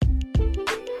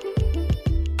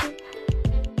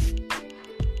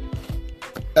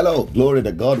Hello, glory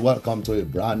to God. Welcome to a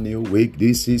brand new week.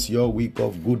 This is your week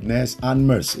of goodness and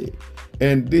mercy.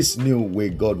 And this new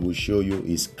week, God will show you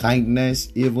His kindness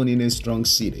even in a strong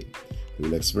city. You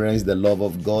will experience the love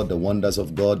of God, the wonders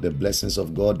of God, the blessings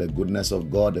of God, the goodness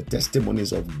of God, the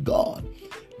testimonies of God.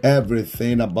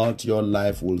 Everything about your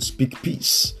life will speak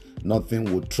peace. Nothing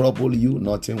will trouble you.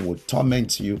 Nothing will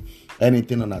torment you.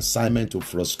 Anything on assignment to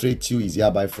frustrate you is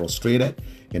hereby frustrated.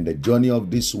 In the journey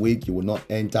of this week, you will not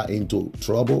enter into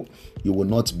trouble. You will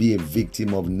not be a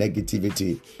victim of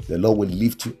negativity. The Lord will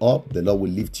lift you up. The Lord will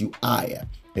lift you higher.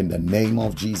 In the name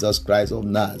of Jesus Christ of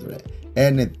Nazareth.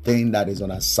 Anything that is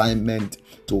on assignment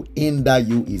to hinder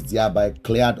you is thereby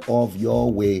cleared off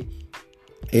your way.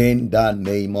 In the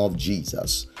name of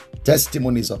Jesus.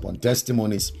 Testimonies upon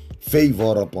testimonies.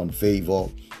 Favor upon favor,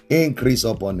 increase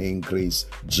upon increase,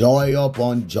 joy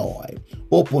upon joy,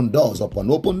 open doors upon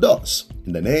open doors.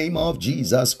 In the name of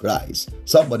Jesus Christ.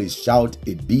 Somebody shout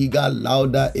a bigger,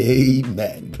 louder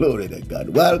amen. Glory to God.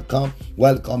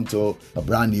 Welcome to a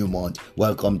brand new month.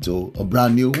 Welcome to a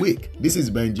brand new week. This is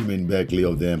Benjamin Berkeley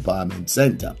of the Empowerment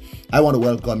Center. I want to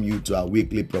welcome you to our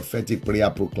weekly prophetic prayer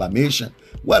proclamation.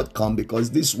 Welcome, because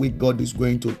this week God is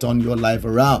going to turn your life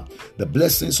around. The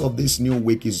blessings of this new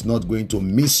week is not going to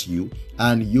miss you,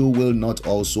 and you will not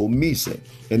also miss it.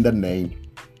 In the name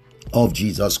of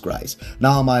Jesus Christ.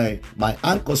 Now, my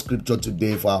anchor scripture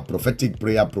today for our prophetic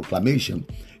prayer proclamation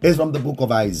is from the book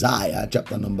of Isaiah,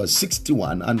 chapter number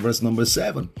 61 and verse number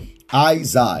 7.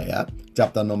 Isaiah,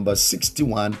 chapter number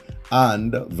 61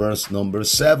 and verse number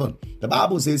 7. The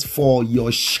Bible says, for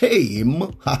your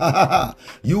shame,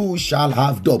 you shall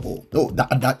have double. Oh,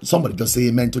 that somebody just say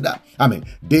amen to that. I mean,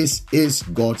 this is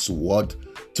God's word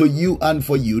to you and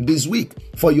for you this week.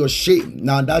 For your shame.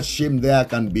 Now, that shame there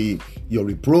can be your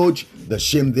reproach. The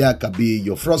shame there can be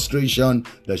your frustration.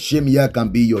 The shame here can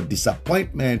be your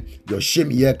disappointment. Your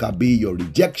shame here can be your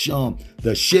rejection.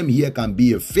 The shame here can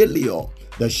be a failure.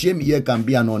 The shame here can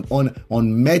be an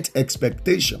unmet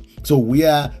expectation. So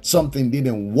where something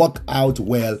didn't work out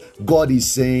well, God is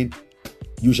saying,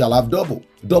 you shall have double.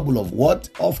 Double of what?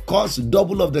 Of course,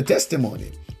 double of the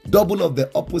testimony. Double of the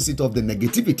opposite of the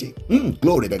negativity.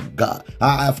 Glory to God.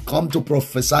 I have come to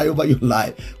prophesy over your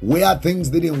life. Where things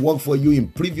didn't work for you in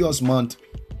previous month,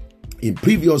 in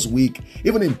previous week,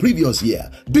 even in previous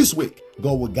year, this week,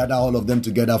 God will gather all of them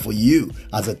together for you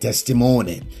as a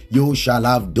testimony. You shall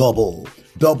have double.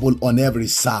 Double on every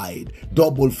side.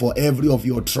 Double for every of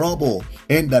your trouble.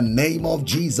 In the name of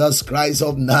Jesus Christ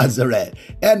of Nazareth.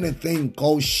 Anything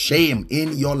called shame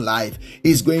in your life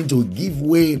is going to give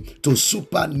way to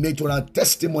supernatural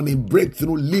testimony,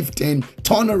 breakthrough, lifting,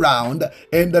 turnaround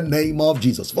in the name of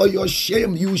Jesus. For your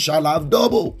shame, you shall have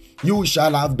double. You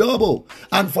shall have double.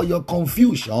 And for your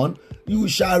confusion, you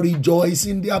shall rejoice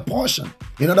in their portion.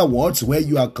 In other words, where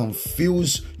you are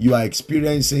confused, you are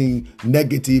experiencing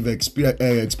negative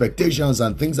expectations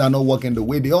and things are not working the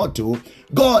way they ought to,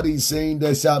 God is saying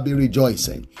there shall be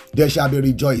rejoicing. There shall be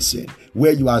rejoicing.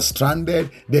 Where you are stranded,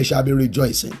 there shall be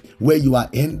rejoicing. Where you are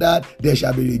hindered, there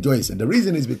shall be rejoicing. The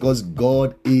reason is because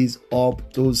God is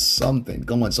up to something.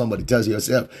 Come on, somebody tells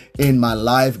yourself, in my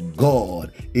life,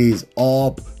 God is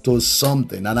up to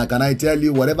something. And can I tell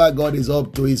you, whatever God is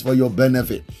up to is for your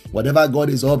benefit. Whatever God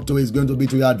is up to is going to be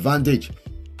to your advantage.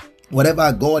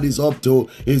 Whatever God is up to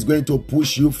is going to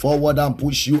push you forward and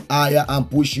push you higher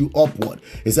and push you upward.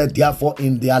 He said, therefore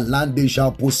in their land they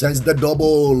shall possess the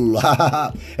double.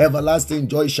 Everlasting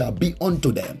joy shall be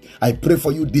unto them. I pray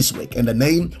for you this week in the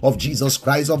name of Jesus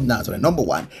Christ of Nazareth. Number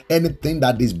one, anything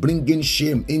that is bringing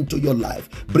shame into your life,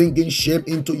 bringing shame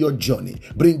into your journey,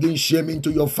 bringing shame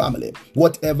into your family,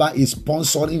 whatever is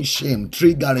sponsoring shame,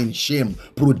 triggering shame,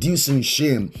 producing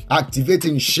shame,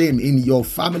 activating shame in your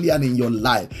family and in your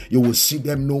life, you will see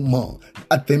them no more.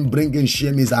 That thing bringing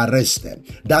shame is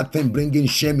arrested. That thing bringing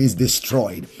shame is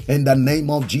destroyed. In the name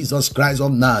of Jesus Christ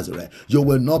of Nazareth, you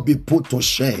will not be put to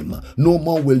shame. No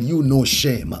more will you know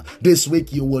shame. This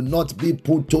week you will not be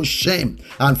put to shame.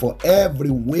 And for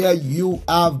everywhere you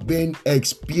have been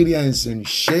experiencing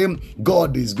shame,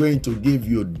 God is going to give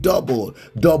you double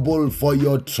for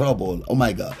your trouble. Oh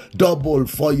my God, double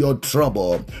for your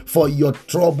trouble. For your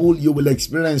trouble, you will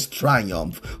experience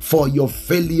triumph. For your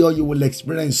failure, failure, you will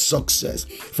experience success.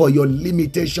 For your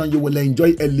limitation, you will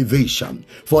enjoy elevation.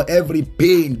 For every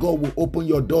pain, God will open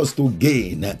your doors to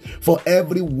gain. For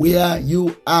everywhere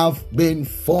you have been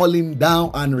falling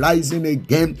down and rising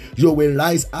again, you will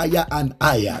rise higher and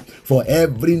higher. For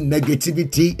every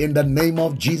negativity, in the name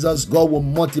of Jesus, God will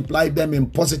multiply them in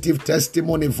positive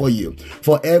testimony for you.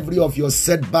 For every of your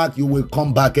setback, you will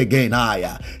come back again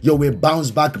higher. You will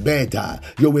bounce back better.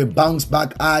 You will bounce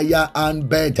back higher and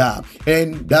better.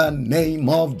 In the name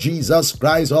of Jesus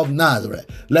Christ of Nazareth.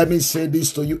 Let me say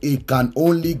this to you. It can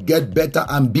only get better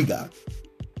and bigger.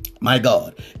 My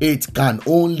God, it can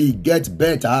only get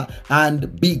better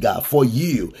and bigger for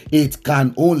you. It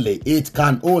can only get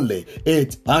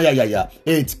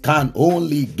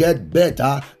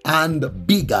better and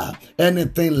bigger.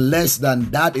 Anything less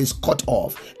than that is cut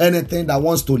off. Anything that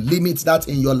wants to limit that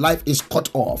in your life is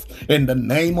cut off. In the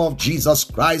name of Jesus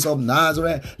Christ of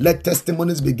Nazareth, let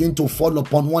testimonies begin to fall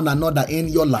upon one another in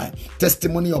your life.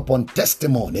 Testimony upon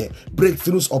testimony,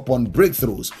 breakthroughs upon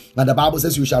breakthroughs. And the Bible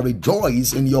says you shall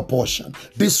rejoice in your portion.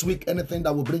 This week, anything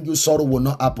that will bring you sorrow will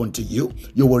not happen to you.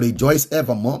 You will rejoice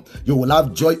evermore. You will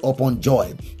have joy upon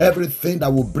joy. Everything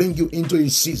that will bring you into a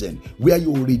season where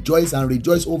you will rejoice and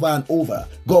rejoice over and over,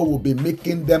 God will be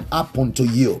making them happen to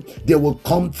you. They will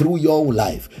come through your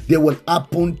life. They will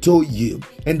happen to you.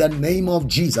 In the name of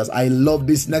Jesus, I love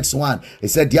this next one. It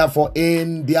said, therefore,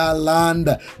 in their land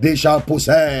they shall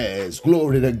possess.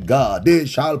 Glory to God. They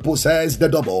shall possess the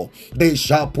double. They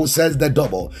shall possess the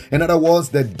double. In other words,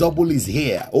 the double is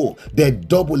here. Oh, the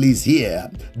double is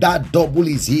here. That double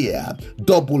is here.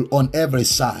 Double on every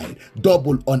side.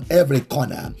 Double on every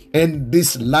corner. In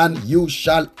this land you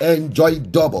shall enjoy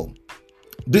double.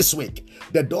 This week,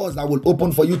 the doors that will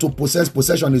open for you to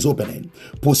possession is opening.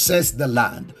 Possess the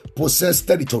land. Possess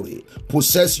territory.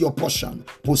 Possess your portion.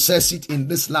 Possess it in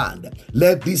this land.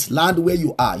 Let this land where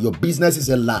you are, your business is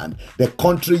a land. The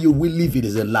country you will live in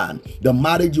is a land. The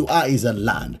marriage you are is a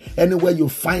land. Anywhere you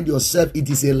find yourself, it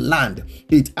is a land.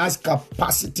 It has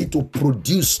capacity to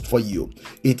produce for you.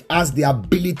 It has the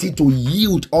ability to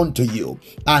yield unto you.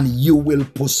 And you will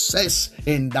possess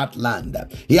in that land.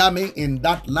 Hear me? In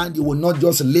that land, you will not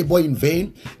just labor in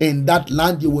vain. In that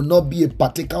land, you will not be a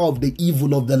partaker of the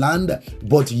evil of the land,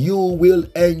 but you will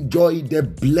enjoy the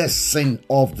blessing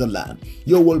of the land.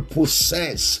 You will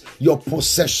possess your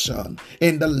possession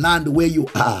in the land where you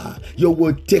are. You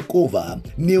will take over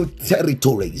new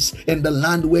territories in the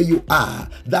land where you are.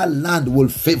 That land will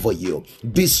favor you.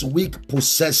 This week,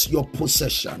 possess your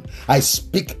possession. I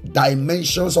speak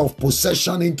dimensions of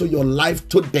possession into your life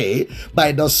today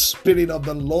by the Spirit of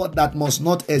the Lord that must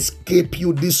not escape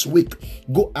you this week.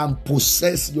 Go and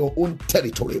possess your own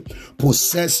territory.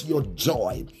 Possess your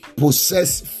joy.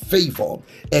 Possess favor.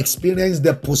 Experience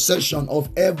the possession of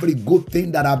every good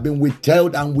thing that have been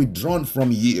withheld and withdrawn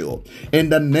from you. In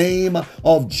the name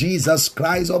of Jesus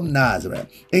Christ of Nazareth,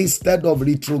 instead of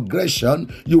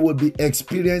retrogression, you will be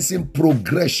experiencing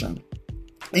progression.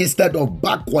 Instead of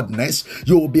backwardness,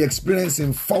 you will be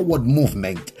experiencing forward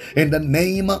movement in the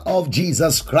name of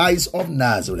Jesus Christ of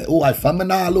Nazareth. Oh, I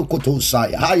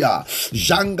prophesy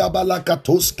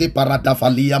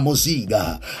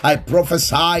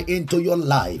into your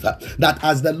life that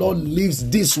as the Lord lives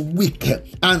this week,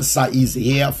 answer is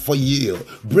here for you.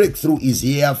 Breakthrough is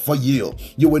here for you.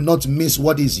 You will not miss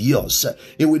what is yours.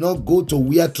 It will not go to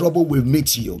where trouble will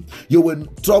meet you.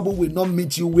 Trouble will not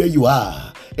meet you where you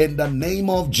are. In the name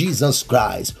of Jesus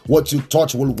Christ, what you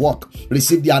touch will work.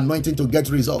 Receive the anointing to get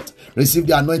result. Receive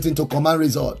the anointing to command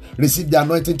result. Receive the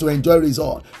anointing to enjoy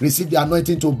result. Receive the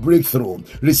anointing to break through.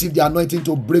 Receive the anointing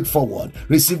to break forward.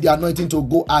 Receive the anointing to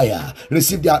go higher.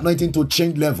 Receive the anointing to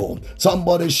change level.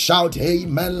 Somebody shout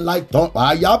amen like that.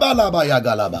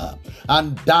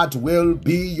 And that will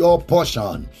be your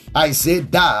portion. I say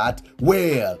that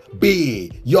will be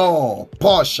your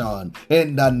portion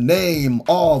in the name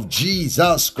of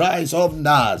Jesus Christ of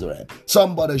Nazareth.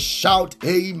 Somebody shout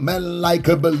amen like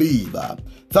a believer.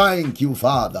 Thank you,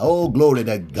 Father. Oh, glory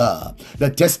to God. The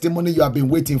testimony you have been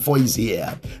waiting for is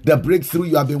here. The breakthrough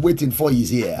you have been waiting for is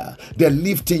here. The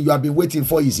lifting you have been waiting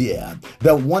for is here.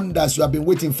 The wonders you have been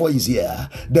waiting for is here.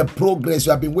 The progress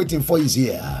you have been waiting for is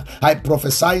here. I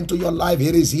prophesy into your life,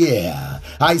 it is here.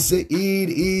 I say it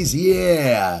is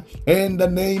here. In the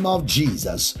name of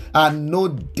Jesus. And no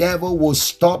devil will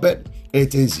stop it.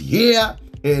 It is here.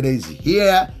 It is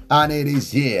here. And it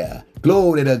is here.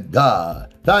 Glory to God.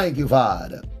 Thank you,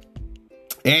 Father.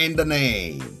 In the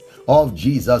name of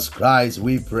Jesus Christ,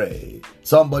 we pray.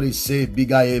 Somebody say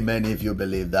bigger amen if you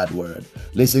believe that word.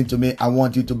 Listen to me. I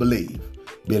want you to believe.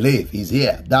 Believe is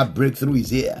here. That breakthrough is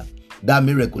here. That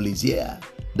miracle is here.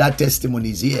 That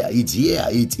testimony is here. It's here.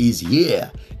 It is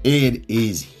here. It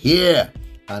is here.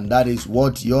 And that is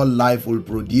what your life will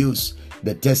produce.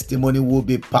 The testimony will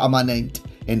be permanent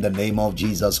in the name of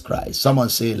Jesus Christ. Someone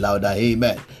say louder,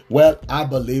 amen. Well, I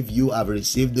believe you have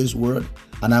received this word,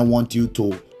 and I want you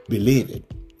to believe it.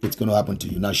 It's going to happen to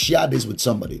you. Now share this with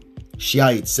somebody.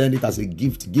 Share it. Send it as a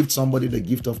gift. Give somebody the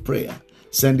gift of prayer.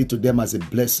 Send it to them as a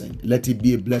blessing. Let it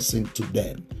be a blessing to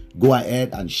them. Go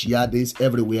ahead and share this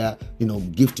everywhere.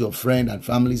 Give to your friend and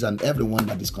families and everyone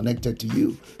that is connected to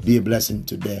you. Be a blessing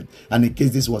to them. And in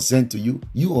case this was sent to you,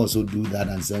 you also do that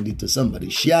and send it to somebody.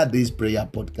 Share this prayer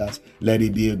podcast. Let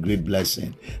it be a great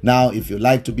blessing. Now, if you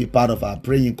like to be part of our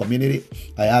praying community,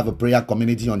 I have a prayer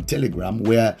community on Telegram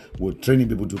where we're training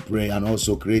people to pray and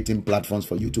also creating platforms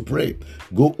for you to pray.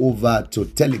 Go over to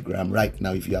Telegram right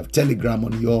now. If you have Telegram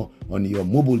on your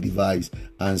mobile device,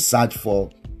 and search for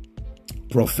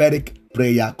Prophetic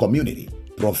Prayer Community.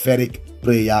 Prophetic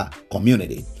Prayer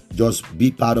Community. Just be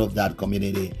part of that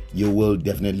community. You will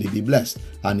definitely be blessed.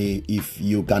 And if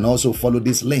you can also follow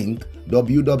this link,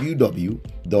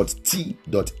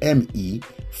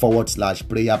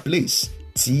 www.t.me/prayer place.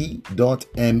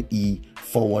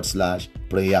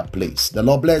 t.me/prayer place. The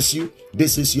Lord bless you.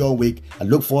 This is your week. I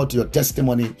look forward to your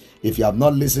testimony. If you have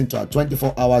not listened to our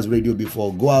 24 hours radio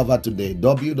before, go over today,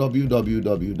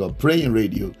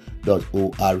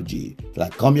 www.prayingradio.org. Till I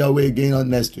come your way again on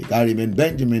next week, I remain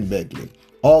Benjamin Beckley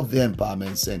of the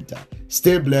Empowerment Center.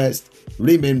 Stay blessed,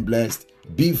 remain blessed,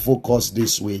 be focused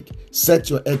this week, set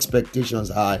your expectations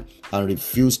high, and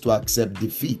refuse to accept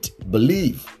defeat.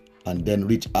 Believe and then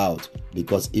reach out,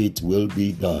 because it will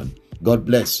be done. God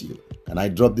bless you. Can I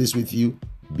drop this with you?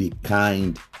 Be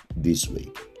kind this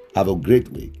week. Have a great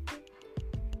week.